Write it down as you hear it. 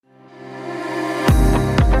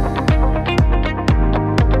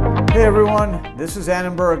Hey everyone, this is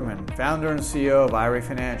Adam Bergman, founder and CEO of IRA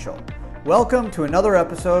Financial. Welcome to another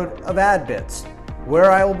episode of Ad Bits, where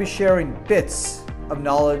I will be sharing bits of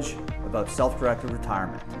knowledge about self-directed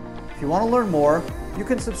retirement. If you want to learn more, you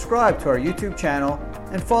can subscribe to our YouTube channel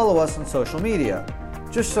and follow us on social media.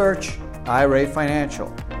 Just search IRA Financial.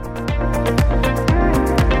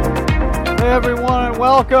 Hey everyone, and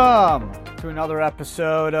welcome to another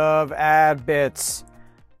episode of Ad Bits.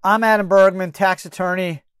 I'm Adam Bergman, tax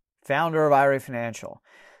attorney, founder of IRA Financial.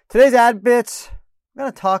 Today's Ad Bits, I'm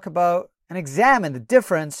going to talk about and examine the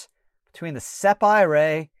difference between the SEP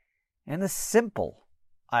IRA and the simple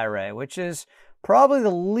IRA, which is probably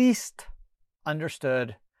the least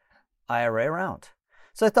understood IRA around.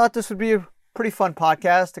 So I thought this would be a pretty fun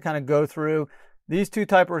podcast to kind of go through these two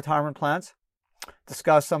type of retirement plans,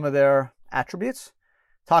 discuss some of their attributes,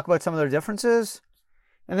 talk about some of their differences,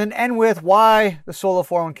 and then end with why the solo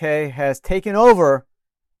 401k has taken over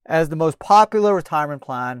as the most popular retirement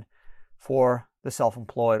plan for the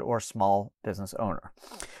self-employed or small business owner.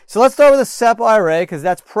 So let's start with the SEP IRA because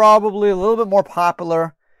that's probably a little bit more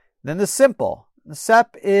popular than the simple. The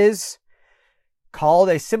SEP is called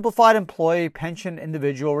a Simplified Employee Pension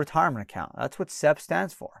Individual Retirement Account. That's what SEP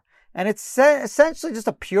stands for. And it's essentially just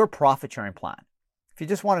a pure profit sharing plan. If you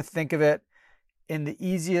just want to think of it in the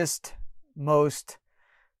easiest, most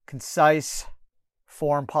concise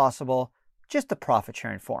form possible, just a profit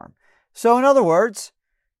sharing form. So in other words,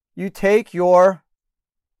 you take your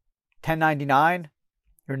 1099,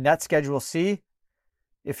 your net Schedule C.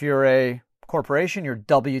 If you're a corporation, your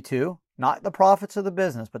W-2, not the profits of the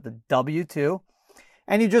business, but the W-2,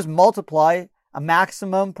 and you just multiply a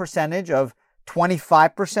maximum percentage of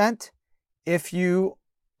 25% if you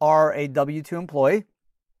are a W-2 employee,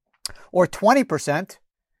 or 20%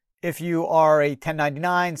 if you are a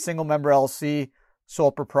 1099 single member LLC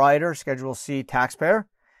sole proprietor, Schedule C taxpayer,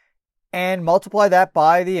 and multiply that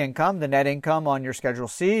by the income, the net income on your Schedule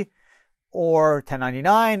C or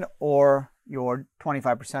 1099 or your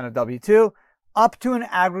 25% of W-2 up to an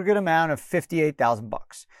aggregate amount of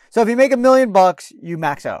 $58,000. So if you make $1 million, you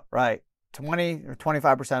max out, right? 20 or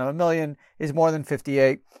 25% of $1 million is more than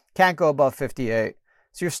 58. Can't go above 58.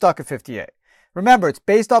 So you're stuck at 58. Remember, it's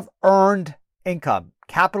based off earned income,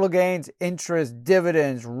 capital gains, interest,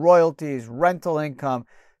 dividends, royalties, rental income,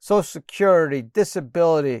 Social Security,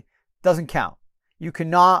 disability, doesn't count. You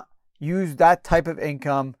cannot use that type of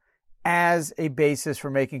income as a basis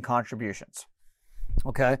for making contributions.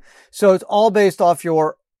 Okay? So it's all based off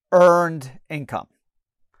your earned income.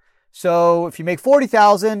 So if you make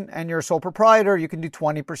 $40,000 and you're a sole proprietor, you can do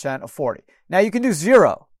 20% of 40. Now you can do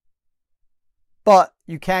 0, but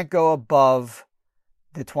you can't go above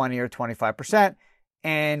the 20 or 25%.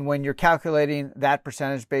 And when you're calculating that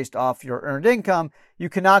percentage based off your earned income, you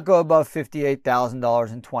cannot go above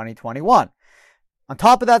 $58,000 in 2021. On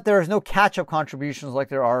top of that, there is no catch-up contributions like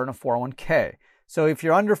there are in a 401k. So if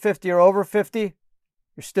you're under 50 or over 50,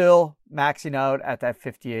 you're still maxing out at that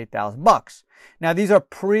 $58,000. Now, these are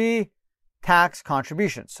pre-tax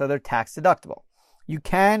contributions, so they're tax deductible. You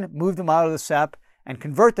can move them out of the SEP and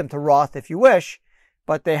convert them to Roth if you wish,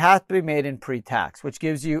 but they have to be made in pre-tax, which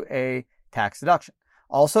gives you a tax deduction.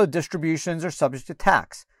 Also, distributions are subject to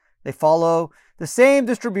tax. They follow the same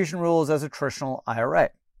distribution rules as a traditional IRA.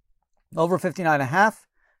 Over 59.5,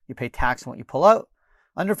 you pay tax on what you pull out.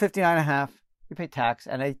 Under 59.5, you pay tax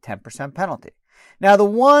and a 10% penalty. Now, the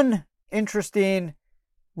one interesting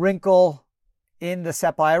wrinkle in the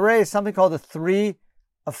SEP IRA is something called the 3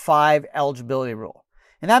 of 5 eligibility rule.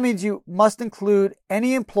 And that means you must include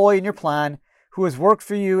any employee in your plan who has worked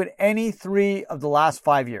for you in any 3 of the last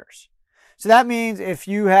 5 years. So that means if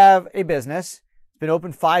you have a business, it's been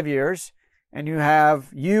open 5 years, and you have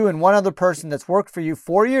you and one other person that's worked for you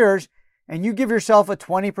 4 years, and you give yourself a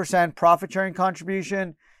 20% profit sharing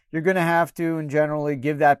contribution, you're going to have to, and generally,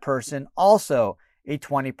 give that person also a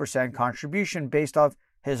 20% contribution based off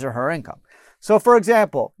his or her income. So for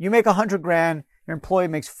example, you make $100,000, your employee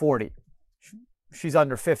makes 40. She's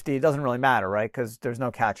under 50. It doesn't really matter, right? Because there's no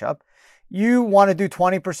catch up. You want to do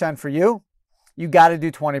 20% for you. You got to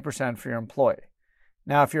do 20% for your employee.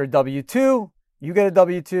 Now, if you're a W-2, you get a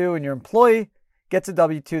W-2 and your employee gets a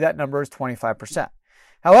W-2, that number is 25%.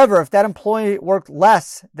 However, if that employee worked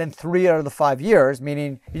less than 3 out of the 5 years,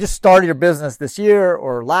 meaning you just started your business this year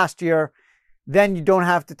or last year, then you don't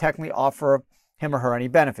have to technically offer him or her any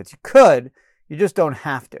benefits. You could, you just don't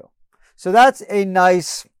have to. So that's a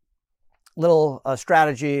nice little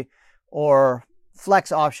strategy or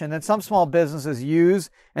flex option that some small businesses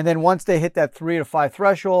use. And then once they hit that 3 to 5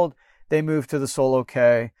 threshold, they move to the solo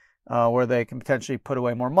K where they can potentially put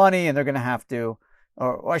away more money and they're going to have to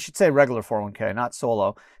or I should say regular 401k, not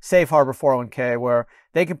solo, safe harbor 401k, where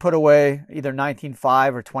they can put away either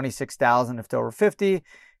 19.5 or 26,000 if they're over 50,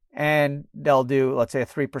 and they'll do, let's say, a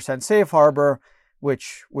 3% safe harbor,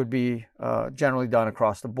 which would be generally done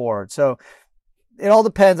across the board. So it all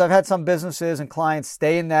depends. I've had some businesses and clients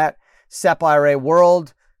stay in that SEP IRA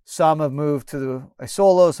world. Some have moved to a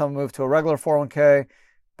solo, some have moved to a regular 401k,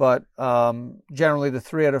 but generally the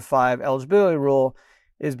 3 out of 5 eligibility rule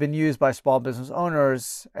has been used by small business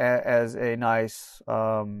owners as a nice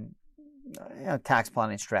tax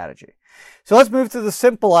planning strategy. So let's move to the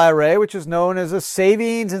simple IRA, which is known as a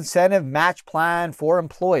savings incentive match plan for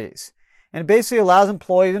employees. And it basically allows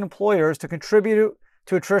employees and employers to contribute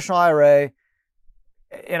to a traditional IRA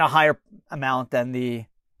in a higher amount than the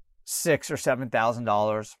 $6,000 or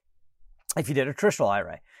 $7,000 if you did a traditional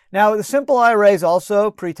IRA. Now, the simple IRA is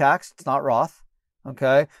also pre-tax. It's not Roth.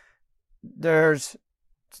 Okay. It's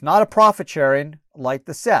not a profit sharing like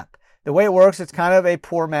the SEP. The way it works, it's kind of a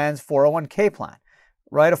poor man's 401k plan,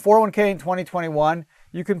 right? A 401k in 2021,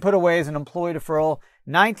 you can put away as an employee deferral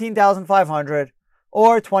 $19,500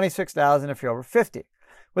 or $26,000 if you're over 50.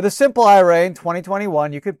 With a simple IRA in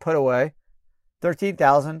 2021, you could put away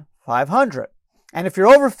 $13,500. And if you're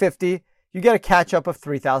over 50, you get a catch up of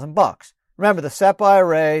 $3,000. Remember, the SEP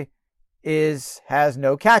IRA has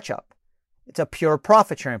no catch up. It's a pure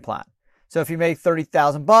profit sharing plan. So if you make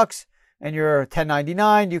 $30,000 and you're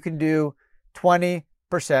 1099, you can do 20%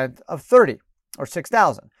 of 30 or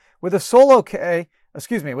 6,000. With a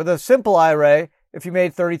with a simple IRA, if you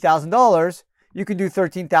made $30,000, you can do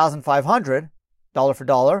 13,500 dollar for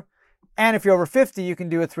dollar. And if you're over 50, you can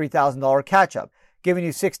do a $3,000 catch up, giving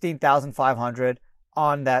you 16,500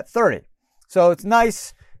 on that 30. So it's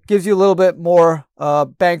nice, gives you a little bit more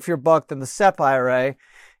bang for your buck than the SEP IRA.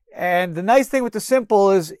 And the nice thing with the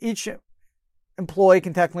simple is each employee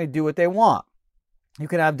can technically do what they want. You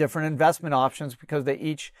can have different investment options because they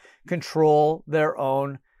each control their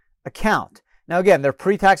own account. Now, again, they're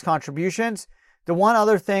pre-tax contributions. The one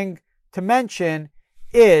other thing to mention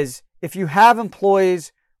is if you have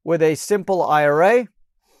employees with a simple IRA,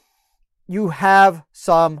 you have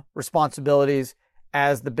some responsibilities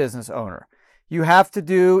as the business owner. You have to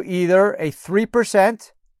do either a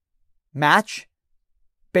 3% match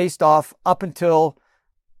based off up until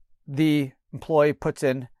the employee puts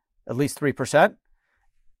in at least 3%,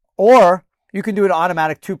 or you can do an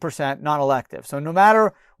automatic 2% non-elective. So no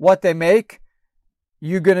matter what they make,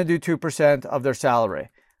 you're going to do 2% of their salary.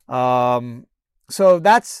 So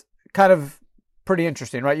that's kind of pretty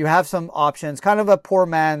interesting, right? You have some options, kind of a poor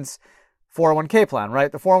man's 401k plan,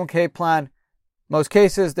 right? The 401k plan, most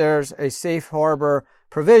cases, there's a safe harbor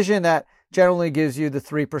provision that generally gives you the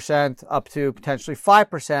 3% up to potentially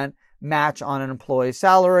 5% match on an employee's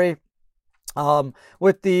salary.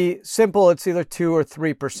 With the simple, it's either 2 or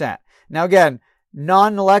 3%. Now, again,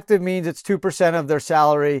 non-elective means it's 2% of their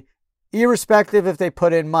salary, irrespective if they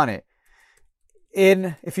put in money.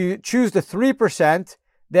 If you choose the 3%,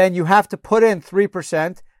 then you have to put in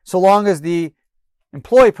 3%. So long as the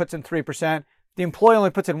employee puts in 3%, the employee only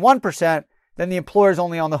puts in 1%, then the employer is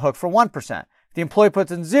only on the hook for 1%. If the employee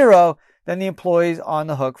puts in 0, then the employee is on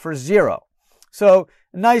the hook for 0. So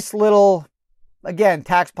a nice little, again,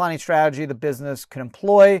 tax planning strategy the business can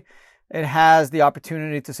employ. It has the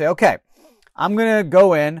opportunity to say, okay, I'm going to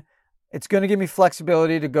go in. It's going to give me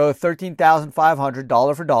flexibility to go $13,500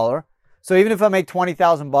 dollar for dollar. So even if I make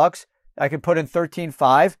 $20,000, I can put in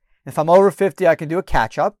 $13,500. If I'm over 50, I can do a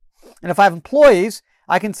catch up. And if I have employees,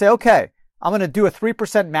 I can say, okay, I'm going to do a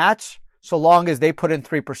 3% match so long as they put in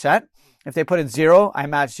 3%. If they put in 0, I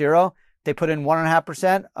match 0. If they put in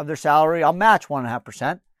 1.5% of their salary, I'll match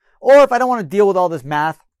 1.5%. Or if I don't want to deal with all this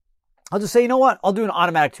math, I'll just say, you know what? I'll do an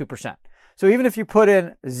automatic 2%. So even if you put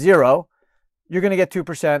in 0, you're going to get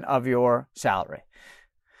 2% of your salary.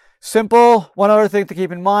 Simple. One other thing to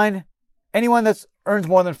keep in mind, anyone that earns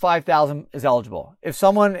more than $5,000 is eligible. If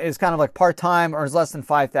someone is kind of like part-time, earns less than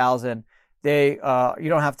 $5,000, you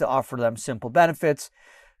don't have to offer them simple benefits.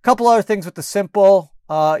 A couple other things with the simple.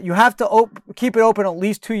 You have to keep it open at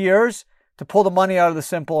least 2 years to pull the money out of the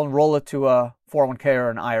simple and roll it to a 401k or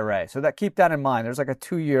an IRA. So keep that in mind. There's like a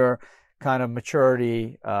 2-year kind of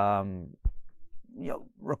maturity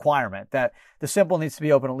requirement that the simple needs to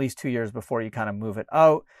be open at least 2 years before you kind of move it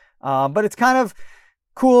out. But it's kind of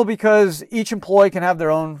cool because each employee can have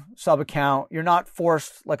their own sub account. You're not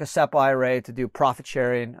forced like a SEP IRA to do profit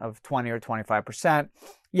sharing of 20 or 25%.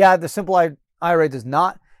 Yeah, the simple IRA does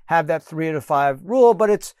not have that 3 out of 5 rule, but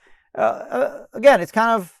it's again, it's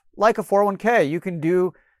kind of like a 401k. You can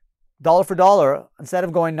do dollar for dollar. Instead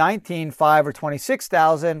of going 19.5 or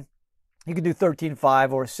 26,000, you can do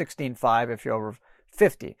 13.5 or 16.5 if you're over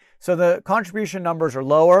 50. So the contribution numbers are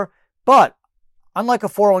lower, but unlike a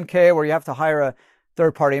 401k where you have to hire a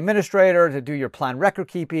third-party administrator to do your plan record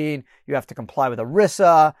keeping, you have to comply with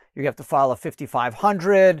ERISA, you have to file a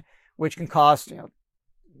 5500, which can cost,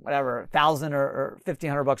 whatever, $1,000 or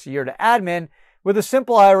 $1,500 a year to admin. With a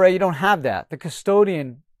simple IRA, you don't have that. The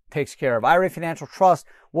custodian takes care of. IRA Financial Trust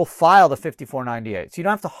will file the 5498. So you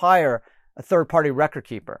don't have to hire a third-party record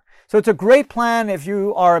keeper. So it's a great plan if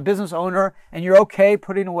you are a business owner and you're okay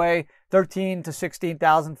putting away $13,000 to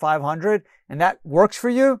 $16,500 and that works for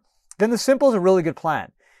you, then the simple is a really good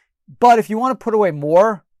plan. But if you want to put away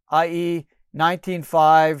more, i.e.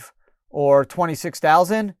 $19,500 or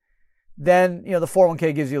 $26,000, then the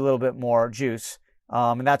 401k gives you a little bit more juice.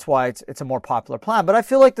 And that's why it's a more popular plan. But I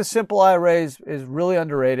feel like the simple IRA is really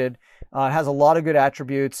underrated. It has a lot of good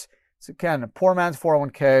attributes. It's, again, a poor man's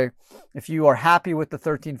 401k. If you are happy with the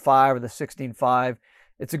 $13,500 or the $16,500,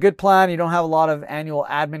 it's a good plan. You don't have a lot of annual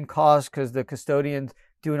admin costs because the custodian's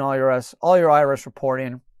doing all your IRS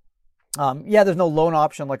reporting. There's no loan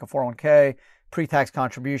option like a 401k, pre-tax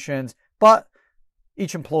contributions, but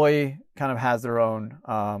each employee kind of has their own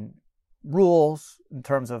rules in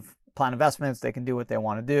terms of plan investments. They can do what they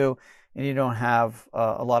want to do, and you don't have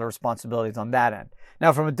a lot of responsibilities on that end.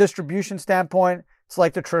 Now, from a distribution standpoint, it's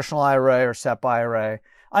like the traditional IRA or SEP IRA.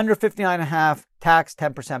 Under 59.5, tax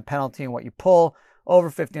 10% penalty in what you pull. Over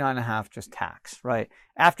 59.5, just tax, right?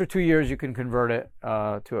 After 2 years, you can convert it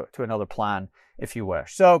to another plan if you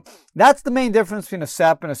wish. So that's the main difference between a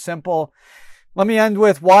SEP and a simple. Let me end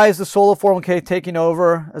with, why is the solo 401k taking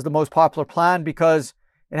over as the most popular plan? Because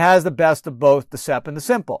it has the best of both the SEP and the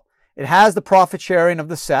simple. It has the profit sharing of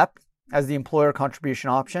the SEP as the employer contribution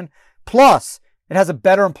option. Plus, it has a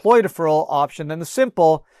better employee deferral option than the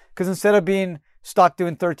simple, because instead of being stuck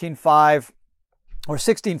doing $13,500 or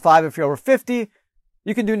 $16,500 if you're over 50,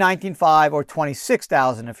 you can do $19,500 or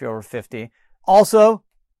 $26,000 if you're over 50. Also,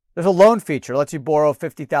 there's a loan feature. It lets you borrow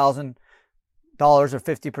 $50,000 or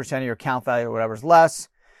 50% of your account value or whatever's less.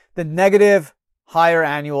 The negative, higher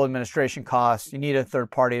annual administration costs. You need a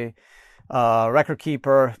third-party record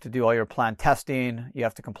keeper to do all your plan testing. You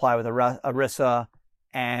have to comply with ERISA,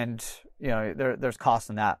 and there's costs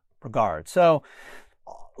in that regard. So,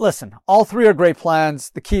 listen, all three are great plans.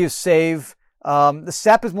 The key is save. The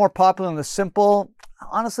SEP is more popular than the simple.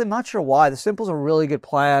 Honestly, I'm not sure why. The simple is a really good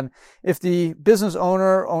plan. If the business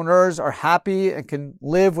owners are happy and can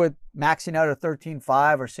live with maxing out at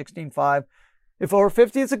 $13,500 or $16,500, if over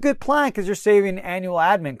 50, it's a good plan because you're saving annual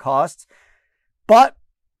admin costs. But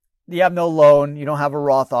you have no loan, you don't have a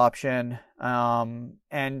Roth option, and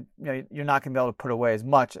you're not going to be able to put away as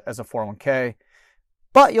much as a 401k.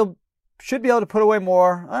 But you should be able to put away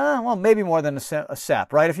more, maybe more than a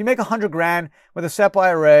SEP, right? If you make $100,000 with a SEP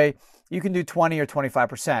IRA, you can do 20 or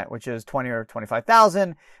 25%, which is 20 or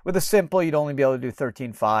 25,000. With a simple, you'd only be able to do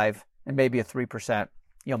 13,500 and maybe a 3%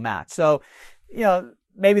 match. So,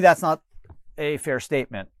 maybe that's not a fair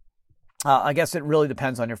statement. I guess it really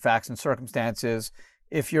depends on your facts and circumstances.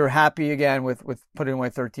 If you're happy again with putting away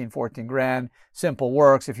 13, 14 grand, simple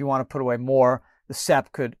works. If you want to put away more, the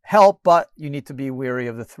SEP could help, but you need to be wary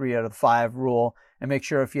of the 3 out of 5 rule and make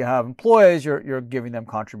sure if you have employees, you're giving them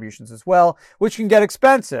contributions as well, which can get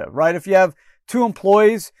expensive, right? If you have 2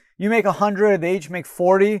 employees, you make 100, they each make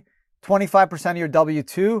 40, 25% of your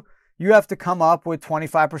W-2, you have to come up with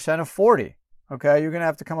 25% of 40, okay? You're going to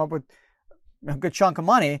have to come up with a good chunk of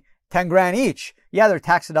money, 10 grand each. Yeah, they're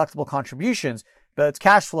tax deductible contributions, but it's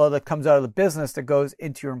cash flow that comes out of the business that goes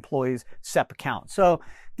into your employee's SEP account. So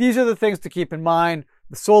these are the things to keep in mind.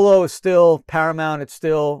 The solo is still paramount. It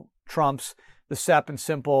still trumps the SEP and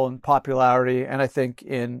simple in popularity, and I think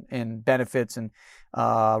in benefits and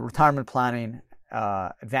retirement planning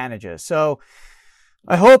advantages. So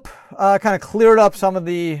I hope kind of cleared up some of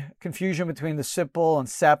the confusion between the simple and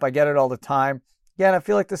SEP. I get it all the time. Again, I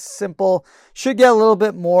feel like the simple should get a little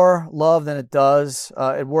bit more love than it does.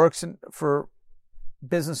 It works for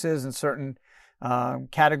businesses in certain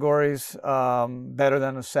categories better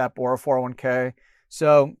than a SEP or a 401k.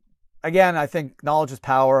 So again, I think knowledge is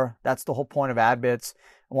power. That's the whole point of AdBits.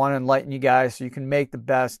 I want to enlighten you guys so you can make the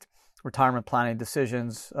best retirement planning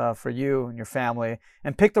decisions for you and your family,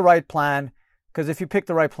 and pick the right plan, because if you pick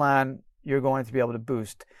the right plan, you're going to be able to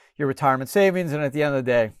boost your retirement savings. And at the end of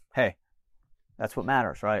the day, hey, that's what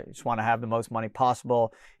matters, right? You just want to have the most money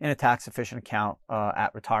possible in a tax-efficient account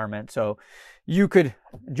at retirement, so you could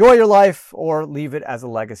enjoy your life or leave it as a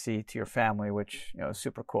legacy to your family, which is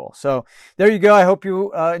super cool. So there you go. I hope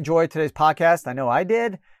you enjoyed today's podcast. I know I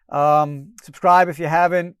did. Subscribe if you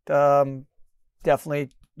haven't. Definitely,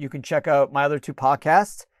 you can check out my other 2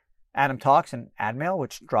 podcasts, Adam Talks and AdMail,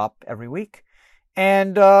 which drop every week.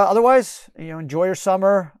 And otherwise, enjoy your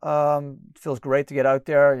summer. It feels great to get out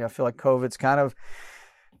there. I feel like COVID's kind of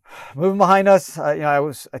moving behind us. I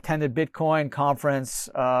attended Bitcoin conference,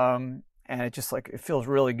 and it feels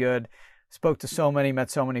really good. Spoke to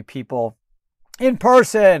met so many people in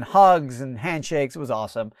person, hugs and handshakes. It was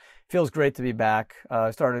awesome. Feels great to be back.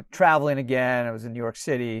 Started traveling again. I was in New York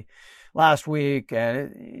City last week,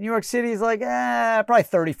 and New York City is probably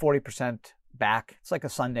 30-40% back. It's like a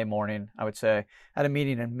Sunday morning, I would say. Had a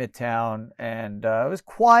meeting in Midtown, and it was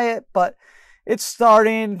quiet, but it's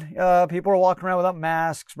starting. People are walking around without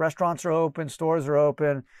masks. Restaurants are open. Stores are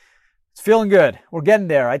open. It's feeling good. We're getting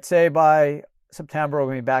there. I'd say by September, we're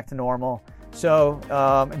going to be back to normal. So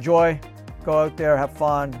enjoy. Go out there, have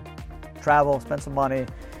fun, travel, spend some money.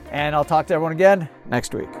 And I'll talk to everyone again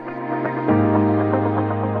next week.